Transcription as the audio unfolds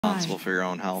responsible for your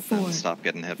own health and stop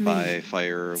getting hit by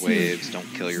fire waves.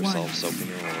 Don't kill yourself soaking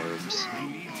your orbs.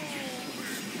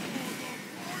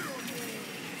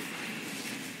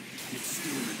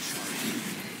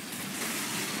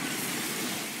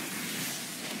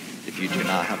 If you do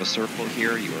not have a circle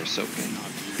here, you are soaking.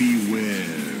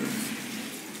 Beware.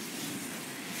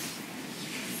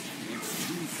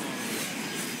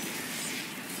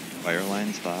 Fire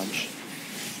lines, dodge.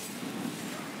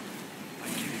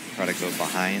 Try to go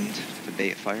behind to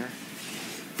bait fire.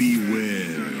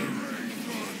 Beware.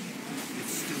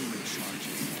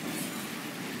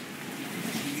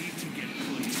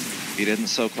 If you didn't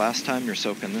soak last time, you're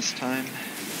soaking this time.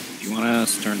 Do you want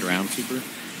us turned around super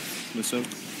with soak?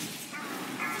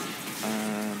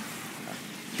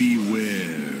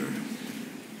 Beware.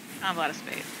 I have a lot of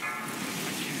space.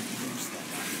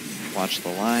 Watch the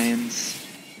lines.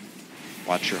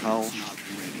 Watch your health.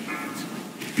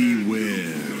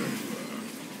 Beware.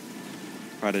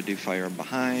 Try to do fire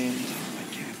behind.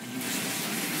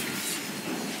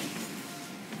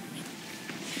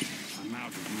 I'm out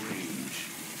of range.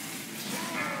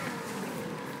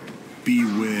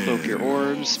 Beware. Soak your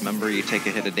orbs. Remember, you take a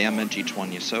hit of damage each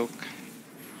one you soak.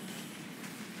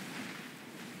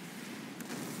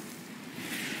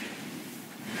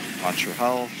 Watch your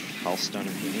health. Health stone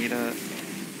if you need it.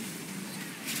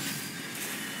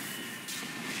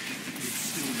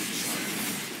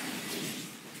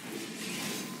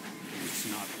 It's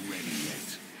not ready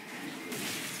yet.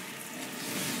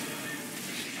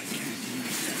 I can't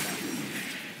use that element.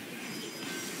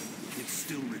 It's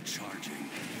still recharging.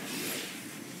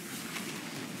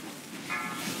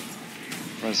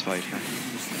 Res fight here.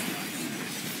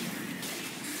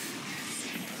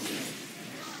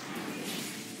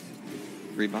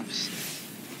 Rebuffs.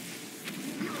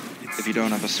 If you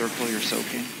don't have a circle, you're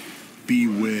soaking.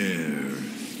 Beware.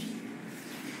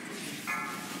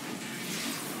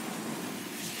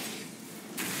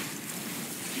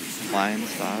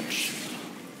 Lines, dodge.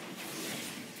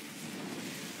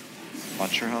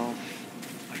 Watch your health.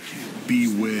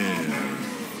 Beware.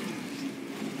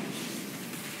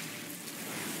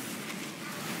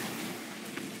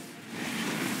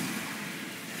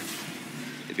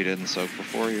 If you didn't soak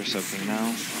before, you're soaking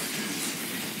now.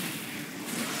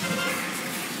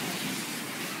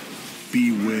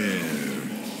 Beware.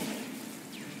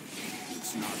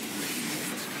 It's not ready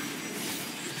yet.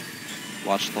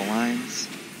 Watch the lines.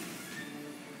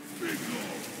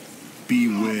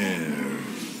 Beware.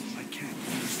 I can't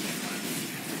use that.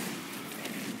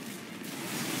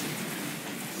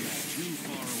 It's too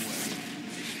far away.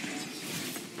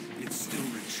 It's still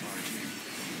recharging.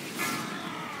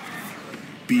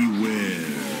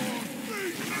 Beware.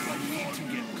 I need to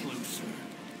get closer.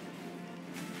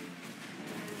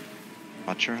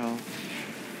 Watch your health.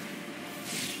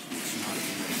 It's not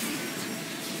ready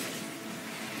yet.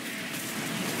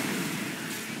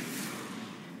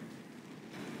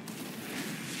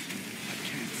 I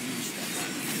can't use that.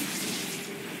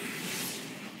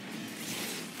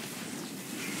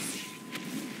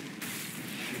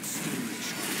 It's still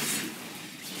recharging.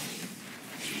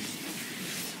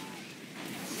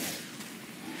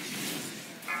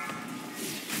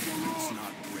 It's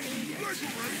not ready yet.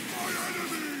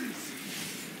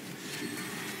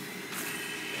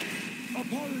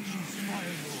 Apologies, my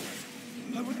lord.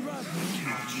 I would rather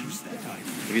not use that item.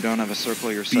 If you don't have a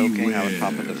circle, you're soaking. I would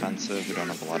pop a Beware. defensive. We don't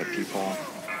have a lot of people.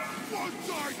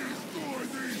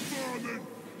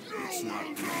 It's not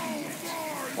ready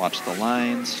yet. Watch the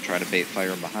lines. Try to bait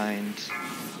fire behind.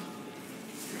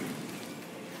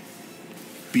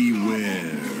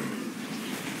 Beware.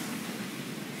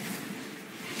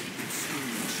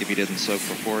 If you didn't soak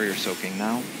before, you're soaking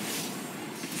now.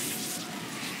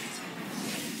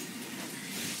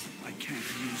 I can't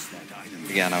use that item.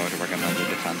 Again, I would recommend the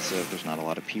defensive. There's not a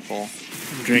lot of people.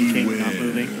 I'm drinking, not Beware.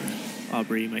 moving.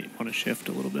 Aubrey, you might want to shift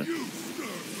a little bit.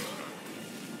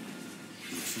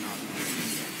 It's not ready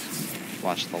yet.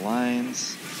 Watch the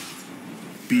lines.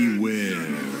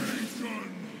 Beware.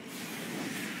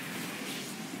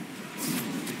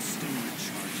 It's still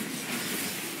recharging.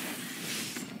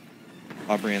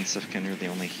 Aubrey and Sifkin are the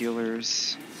only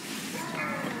healers.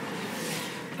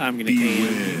 I'm going to aim.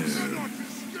 Beware.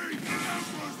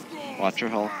 Watch your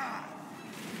health.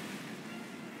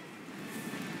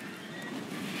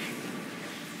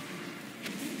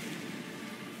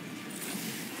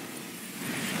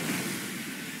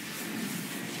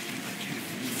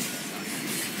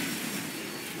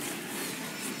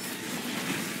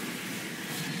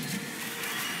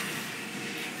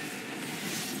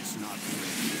 It's not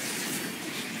ready yet.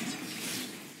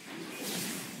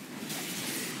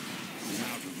 I'm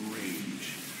out of range.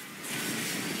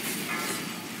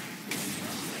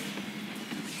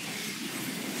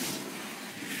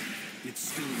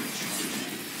 It's still recharging.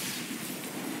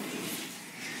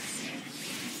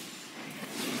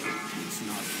 It's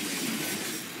not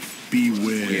ready.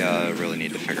 Beware. We really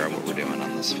need to figure out what we're doing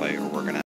on this fight, or we're gonna